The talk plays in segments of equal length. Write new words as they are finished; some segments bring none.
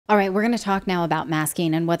All right, we're going to talk now about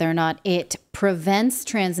masking and whether or not it prevents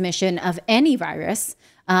transmission of any virus,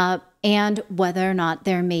 and whether or not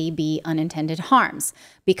there may be unintended harms,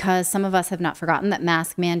 because some of us have not forgotten that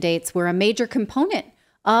mask mandates were a major component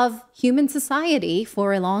of human society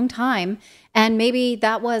for a long time, and maybe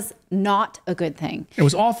that was not a good thing. It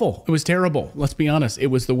was awful. It was terrible. Let's be honest. It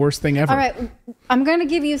was the worst thing ever. All right, I'm going to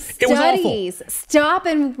give you studies. Stop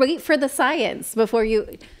and wait for the science before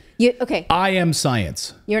you okay. I am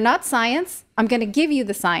science. You're not science. I'm going to give you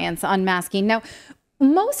the science on masking. Now,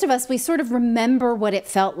 most of us, we sort of remember what it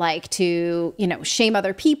felt like to, shame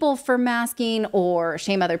other people for masking or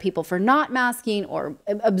shame other people for not masking or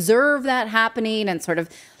observe that happening and sort of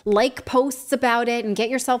like posts about it and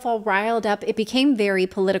get yourself all riled up. It became very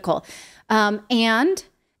political. And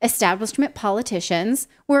establishment politicians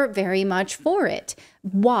were very much for it.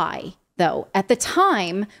 Why? Though at the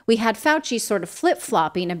time we had Fauci sort of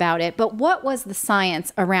flip-flopping about it, but what was the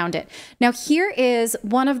science around it? Now, here is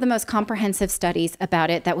one of the most comprehensive studies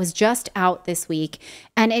about it that was just out this week,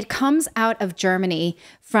 and it comes out of Germany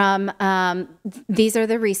from, these are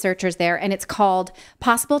the researchers there, and it's called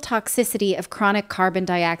Possible Toxicity of Chronic Carbon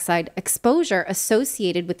Dioxide Exposure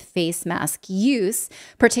Associated with Face Mask Use,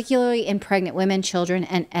 particularly in pregnant women, children,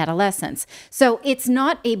 and adolescents. So it's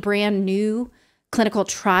not a brand new clinical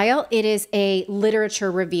trial. It is a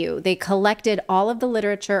literature review. They collected all of the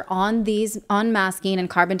literature on masking and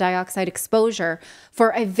carbon dioxide exposure for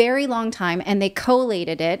a very long time, and they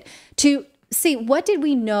collated it to see what did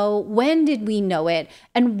we know, when did we know it,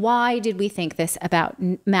 and why did we think this about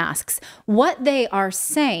masks. What they are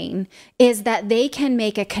saying is that they can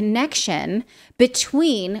make a connection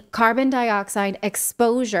between carbon dioxide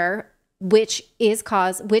exposure, which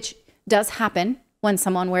does happen when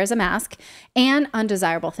someone wears a mask, and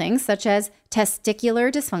undesirable things such as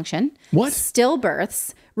testicular dysfunction,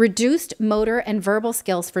 stillbirths, reduced motor and verbal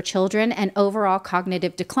skills for children, and overall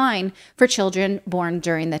cognitive decline for children born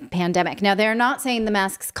during the pandemic. Now, they're not saying the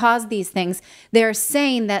masks cause these things. They're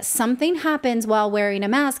saying that something happens while wearing a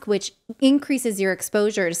mask, which increases your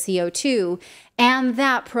exposure to CO2, and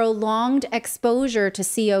that prolonged exposure to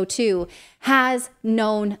CO2 has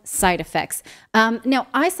known side effects. Now,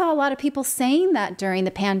 I saw a lot of people saying that during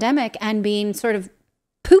the pandemic and being sort of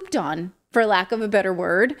pooped on, for lack of a better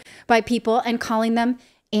word, by people and calling them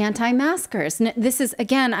anti-maskers. This is,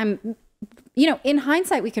 again, in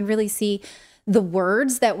hindsight, we can really see the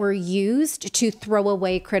words that were used to throw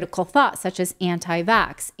away critical thought, such as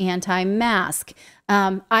anti-vax, anti-mask.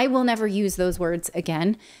 I will never use those words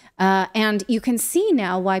again. And you can see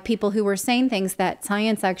now why people who were saying things that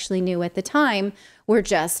science actually knew at the time were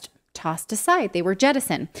just tossed aside. They were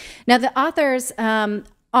jettisoned. Now, the authors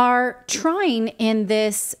are trying in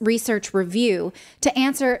this research review to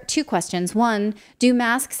answer two questions. One, do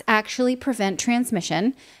masks actually prevent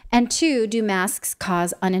transmission? And two, do masks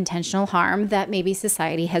cause unintentional harm that maybe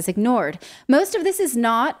society has ignored? Most of this is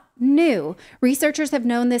not new. Researchers have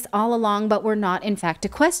known this all along, but were not, in fact,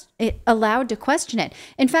 allowed to question it.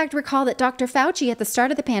 In fact, recall that Dr. Fauci at the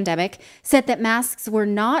start of the pandemic said that masks were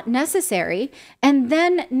not necessary. And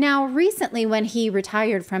then now recently, when he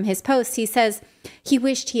retired from his post, he says he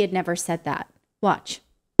wished he had never said that. Watch.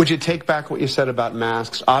 Would you take back what you said about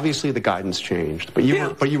masks? Obviously, the guidance changed, but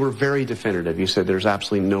you were very definitive. You said there's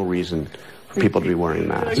absolutely no reason for people to be wearing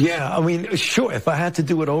masks. Yeah, I mean, sure, if I had to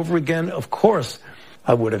do it over again, of course,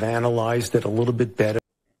 I would have analyzed it a little bit better.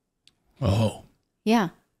 Oh. Yeah.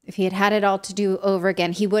 If he had it all to do over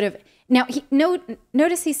again, he would have. Now,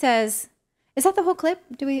 notice he says, is that the whole clip?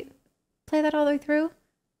 Do we play that all the way through?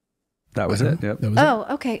 That was it. Yep.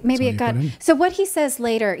 Okay. Maybe it got. So what he says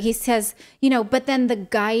later, he says, but then the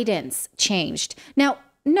guidance changed. Now,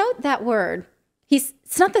 note that word.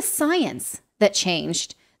 It's not the science that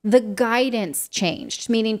changed. The guidance changed,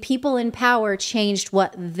 meaning people in power changed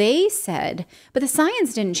what they said, but the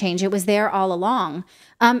science didn't change. It was there all along.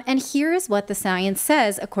 And here is what the science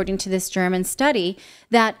says, according to this German study,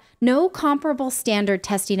 that no comparable standard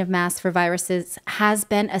testing of masks for viruses has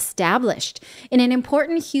been established. In an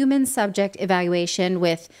important human subject evaluation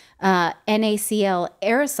with NaCl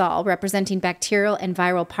aerosol representing bacterial and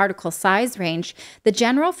viral particle size range, the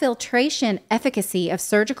general filtration efficacy of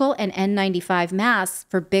surgical and N95 masks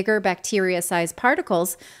for bigger bacteria-sized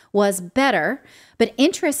particles was better. But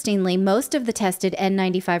interestingly, most of the tested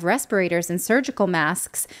N95 respirators and surgical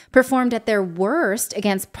masks performed at their worst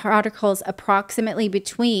against particles approximately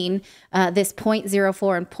between this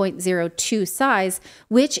 0.04 and 0.02 size,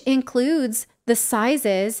 which includes the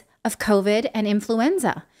sizes of COVID and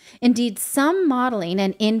influenza. Indeed, some modeling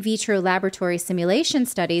and in vitro laboratory simulation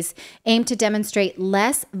studies aim to demonstrate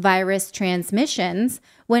less virus transmissions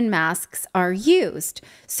when masks are used.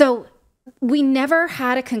 So we never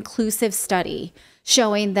had a conclusive study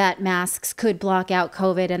showing that masks could block out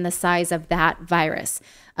COVID and the size of that virus.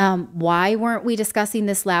 Why weren't we discussing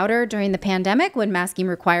this louder during the pandemic when masking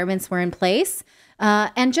requirements were in place?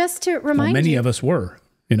 And just to remind you, many of us were,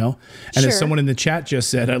 you know, and as someone in the chat just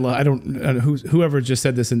said, whoever just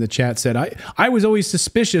said this in the chat said, I was always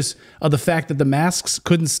suspicious of the fact that the masks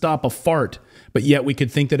couldn't stop a fart, but yet we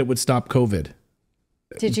could think that it would stop COVID.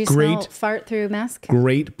 Did you smell fart through a mask?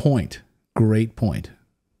 Great point. Great point.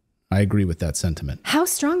 I agree with that sentiment. How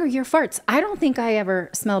strong are your farts? I don't think I ever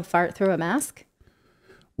smelled fart through a mask.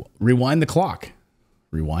 Rewind the clock.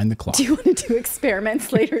 Rewind the clock. Do you want to do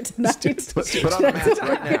experiments later tonight? Put on a mask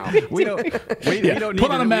right now. We don't need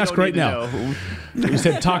put on a mask right now. You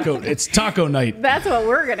said taco. It's taco night. That's what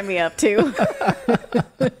we're going to be up to.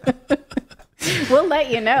 We'll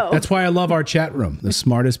let you know. That's why I love our chat room. The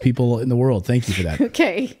smartest people in the world. Thank you for that.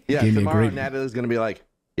 Okay. Yeah, tomorrow Natalie's going to be like,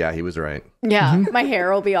 yeah, he was right. Yeah, my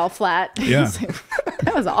hair will be all flat. Yeah.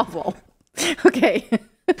 That was awful. Okay.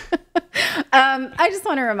 I just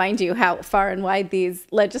want to remind you how far and wide these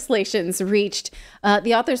legislations reached.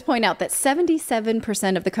 The authors point out that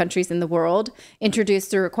 77% of the countries in the world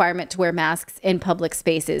introduced the requirement to wear masks in public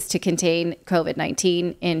spaces to contain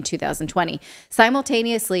COVID-19 in 2020.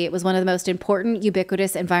 Simultaneously, it was one of the most important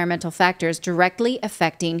ubiquitous environmental factors directly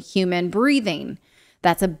affecting human breathing.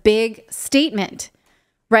 That's a big statement,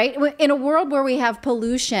 right? In a world where we have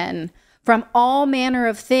pollution from all manner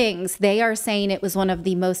of things, they are saying it was one of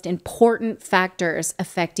the most important factors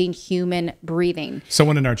affecting human breathing.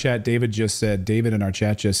 Someone in our chat, David in our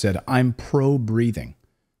chat just said, I'm pro breathing.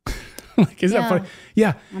 Like, is that funny?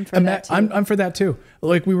 Yeah. I'm for that too. I'm for that too.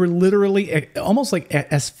 Like, we were literally almost like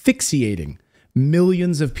asphyxiating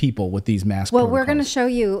millions of people with these mask protocols. We're going to show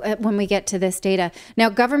you when we get to this data. Now,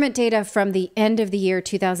 government data from the end of the year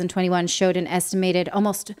 2021 showed an estimated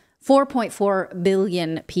almost 4.4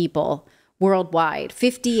 billion people worldwide.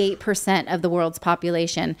 58% of the world's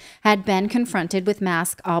population had been confronted with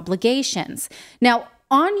mask obligations. Now,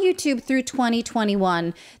 on YouTube through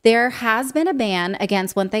 2021, there has been a ban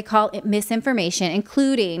against what they call misinformation,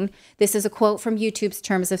 including, this is a quote from YouTube's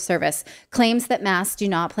terms of service, claims that masks do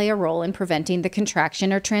not play a role in preventing the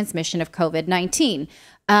contraction or transmission of COVID-19.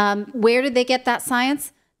 Where did they get that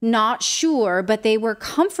science? Not sure, but they were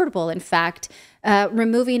comfortable, in fact,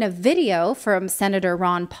 removing a video from Senator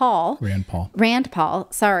Rand Paul,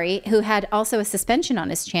 who had also a suspension on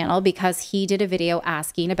his channel because he did a video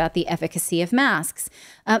asking about the efficacy of masks.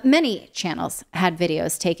 Many channels had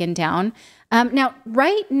videos taken down.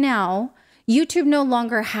 Right now, YouTube no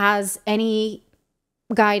longer has any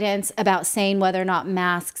guidance about saying whether or not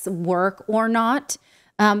masks work or not.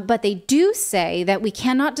 But they do say that we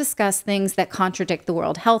cannot discuss things that contradict the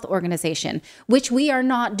World Health Organization, which we are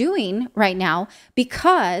not doing right now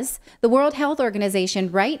because the World Health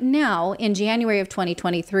Organization right now in January of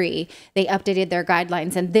 2023, they updated their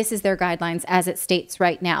guidelines, and this is their guidelines as it states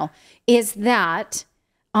right now, is that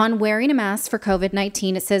on wearing a mask for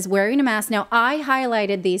COVID-19, it says wearing a mask. Now, I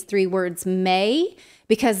highlighted these three words may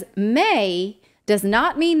because may does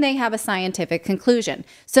not mean they have a scientific conclusion.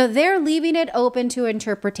 So they're leaving it open to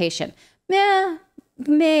interpretation.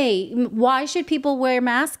 May. Why should people wear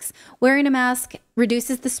masks? Wearing a mask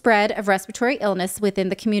reduces the spread of respiratory illness within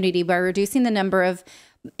the community by reducing the number of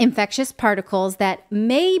infectious particles that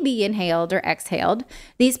may be inhaled or exhaled.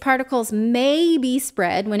 These particles may be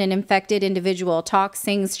spread when an infected individual talks,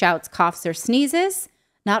 sings, shouts, coughs, or sneezes.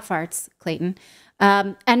 Not farts, Clayton.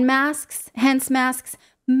 And masks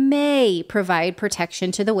may provide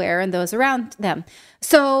protection to the wearer and those around them.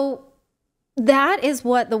 So that is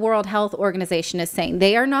what the World Health Organization is saying.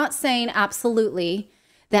 They are not saying absolutely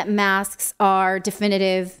that masks are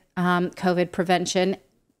definitive COVID prevention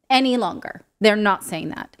any longer. They're not saying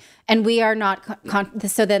that. And we are not,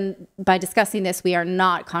 so then by discussing this, we are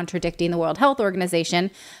not contradicting the World Health Organization.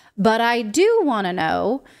 But I do want to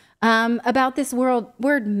know about this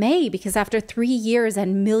word may, because after 3 years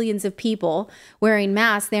and millions of people wearing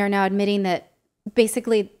masks, they are now admitting that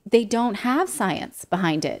basically they don't have science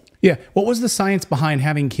behind it. Yeah. What was the science behind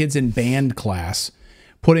having kids in band class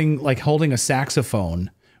holding a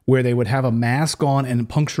saxophone where they would have a mask on and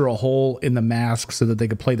puncture a hole in the mask so that they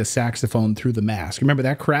could play the saxophone through the mask? Remember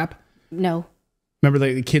that crap? No. Remember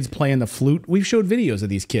the kids playing the flute? We've showed videos of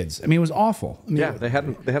these kids. I mean, it was awful. I mean, yeah, they had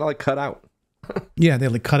it like cut out. Yeah, they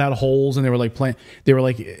like cut out holes and they were like playing. They were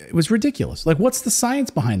like, it was ridiculous. Like, what's the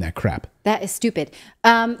science behind that crap? That is stupid.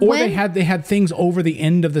 Or they had things over the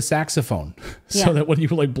end of the saxophone, so that when you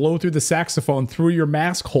like blow through the saxophone through your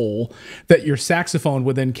mask hole, that your saxophone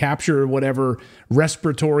would then capture whatever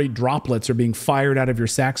respiratory droplets are being fired out of your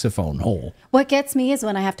saxophone hole. What gets me is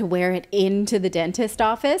when I have to wear it into the dentist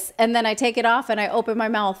office, and then I take it off and I open my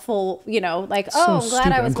mouth full, like, I'm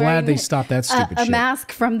glad I was wearing they stopped that stupid shit. A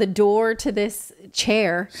mask from the door to this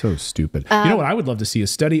chair. So stupid. You know what I would love to see? A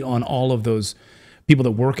study on all of those people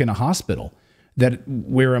that work in a hospital that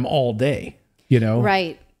wear them all day,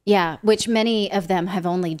 Right. Yeah. Which many of them have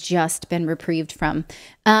only just been reprieved from.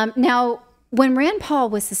 Now, when Rand Paul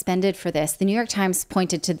was suspended for this, the New York Times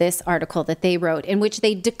pointed to this article that they wrote in which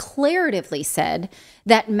they declaratively said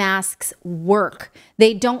that masks work.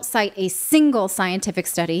 They don't cite a single scientific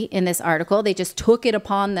study in this article. They just took it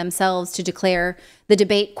upon themselves to declare the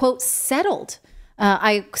debate, quote, settled.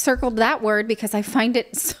 I circled that word because I find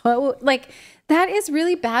it so that is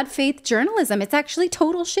really bad faith journalism. It's actually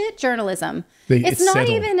total shit journalism. It's not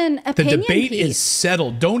settled. even an opinion The debate piece. is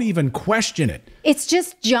settled. Don't even question it. It's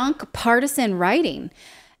just junk partisan writing.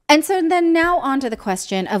 And so then now on to the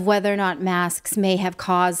question of whether or not masks may have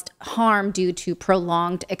caused harm due to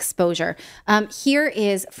prolonged exposure. Here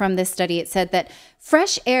is from this study. It said that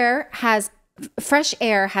fresh air has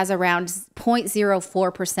around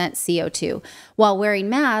 0.04% CO2, while wearing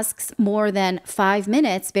masks more than 5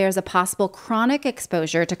 minutes bears a possible chronic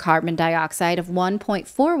exposure to carbon dioxide of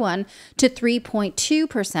 1.41 to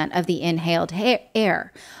 3.2% of the inhaled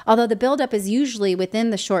air. Although the buildup is usually within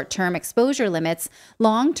the short-term exposure limits,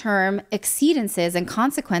 long-term exceedances and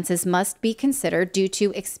consequences must be considered due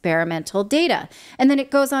to experimental data. And then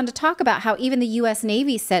it goes on to talk about how even the U.S.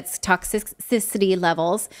 Navy sets toxicity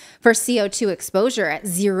levels for CO2 exposure at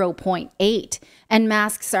 0.8, and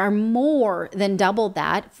masks are more than double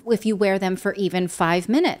that if you wear them for even 5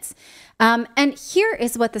 minutes. And here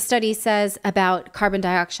is what the study says about carbon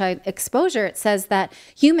dioxide exposure. It says that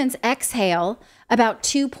humans exhale about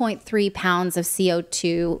 2.3 pounds of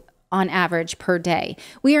CO2 on average per day.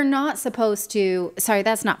 We are not supposed to, sorry,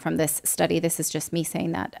 that's not from this study. This is just me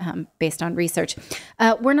saying that based on research.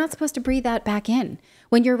 We're not supposed to breathe that back in.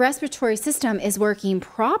 When your respiratory system is working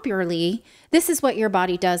properly, this is what your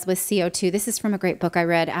body does with CO2. This is from a great book I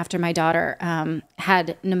read after my daughter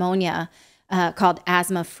had pneumonia called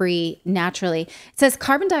Asthma Free Naturally. It says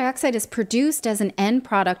carbon dioxide is produced as an end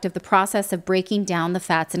product of the process of breaking down the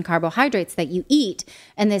fats and carbohydrates that you eat.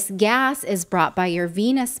 And this gas is brought by your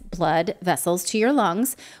venous blood vessels to your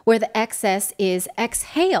lungs, where the excess is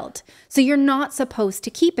exhaled. So you're not supposed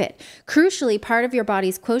to keep it. Crucially, part of your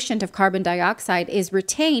body's quotient of carbon dioxide is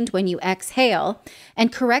retained when you exhale,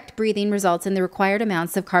 and correct breathing results in the required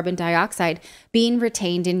amounts of carbon dioxide being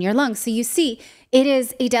retained in your lungs. So you see, it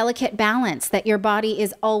is a delicate balance that your body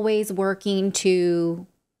is always working to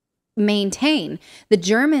maintain. The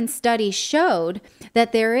German study showed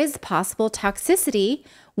that there is possible toxicity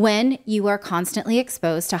when you are constantly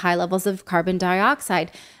exposed to high levels of carbon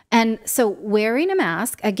dioxide. And so wearing a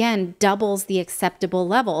mask, again, doubles the acceptable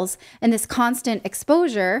levels. And this constant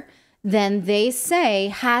exposure, then they say,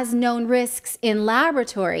 has known risks in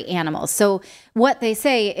laboratory animals. So what they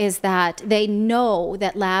say is that they know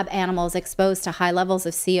that lab animals exposed to high levels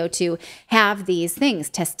of CO2 have these things,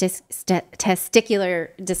 testicular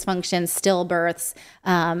dysfunction, stillbirths,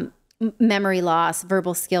 memory loss,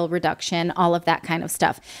 verbal skill reduction, all of that kind of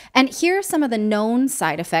stuff. And here are some of the known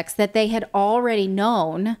side effects that they had already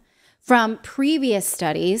known from previous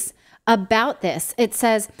studies about this. It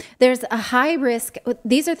says there's a high risk.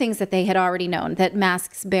 These are things that they had already known, that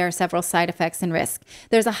masks bear several side effects and risk.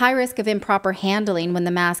 There's a high risk of improper handling when the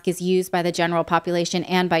mask is used by the general population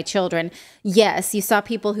and by children. Yes, you saw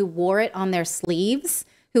people who wore it on their sleeves,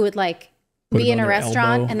 who would be in a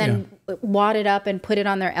restaurant and then wad it up and put it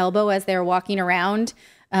on their elbow as they're walking around.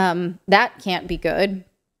 That can't be good.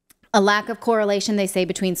 A lack of correlation, they say,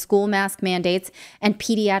 between school mask mandates and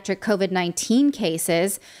pediatric COVID-19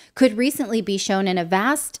 cases could recently be shown in a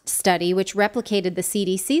vast study which replicated the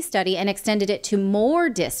CDC study and extended it to more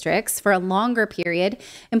districts for a longer period,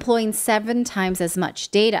 employing 7 times as much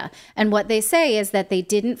data. And what they say is that they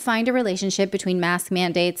didn't find a relationship between mask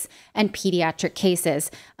mandates and pediatric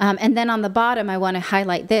cases. And then on the bottom, I want to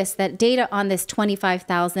highlight this, that data on this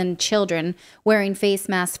 25,000 children wearing face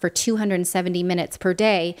masks for 270 minutes per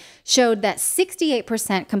day showed that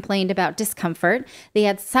 68% complained about discomfort. They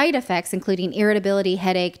had side effects, including irritability,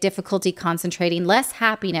 headache, difficulty concentrating, less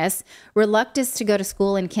happiness, reluctance to go to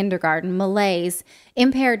school and kindergarten, malaise,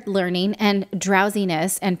 impaired learning, and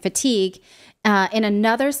drowsiness and fatigue. In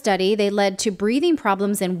another study, they led to breathing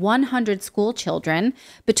problems in 100 school children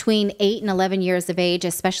between 8 and 11 years of age,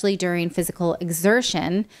 especially during physical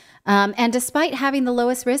exertion. And despite having the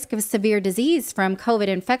lowest risk of severe disease from COVID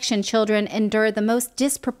infection, children endured the most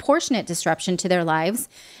disproportionate disruption to their lives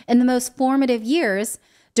in the most formative years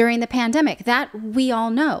during the pandemic. That we all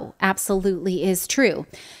know absolutely is true.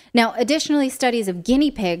 Now, additionally, studies of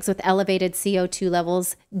guinea pigs with elevated CO2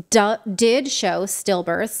 levels did show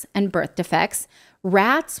stillbirths and birth defects.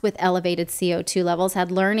 Rats with elevated CO2 levels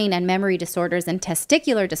had learning and memory disorders and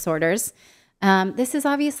testicular disorders. This is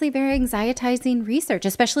obviously very anxietizing research,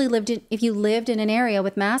 especially if you lived in an area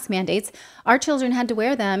with mask mandates. Our children had to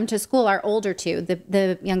wear them to school, our older two,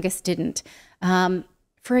 the youngest didn't,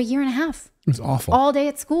 for a year and a half. It was awful. All day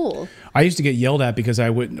at school. I used to get yelled at because I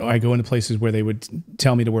go into places where they would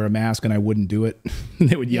tell me to wear a mask and I wouldn't do it.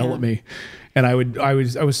 They would yell at me. And I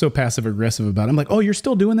was so passive aggressive about it. I'm like, "Oh, you're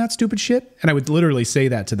still doing that stupid shit?" And I would literally say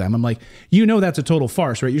that to them. I'm like, "You know that's a total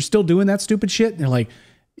farce, right? You're still doing that stupid shit?" And they're like,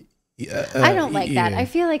 I don't like that. I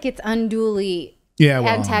feel like it's unduly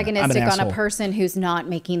antagonistic on a person who's not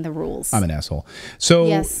making the rules. I'm an asshole. So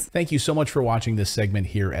yes. Thank you so much for watching this segment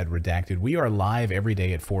here at Redacted. We are live every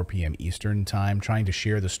day at 4 p.m. Eastern time, trying to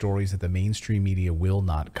share the stories that the mainstream media will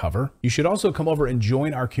not cover. You should also come over and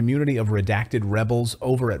join our community of Redacted Rebels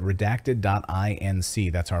over at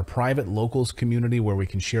redacted.inc. That's our private locals community where we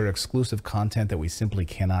can share exclusive content that we simply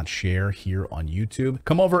cannot share here on YouTube.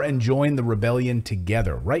 Come over and join the rebellion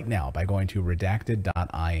together right now by going to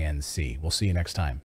redacted.inc. We'll see you next time.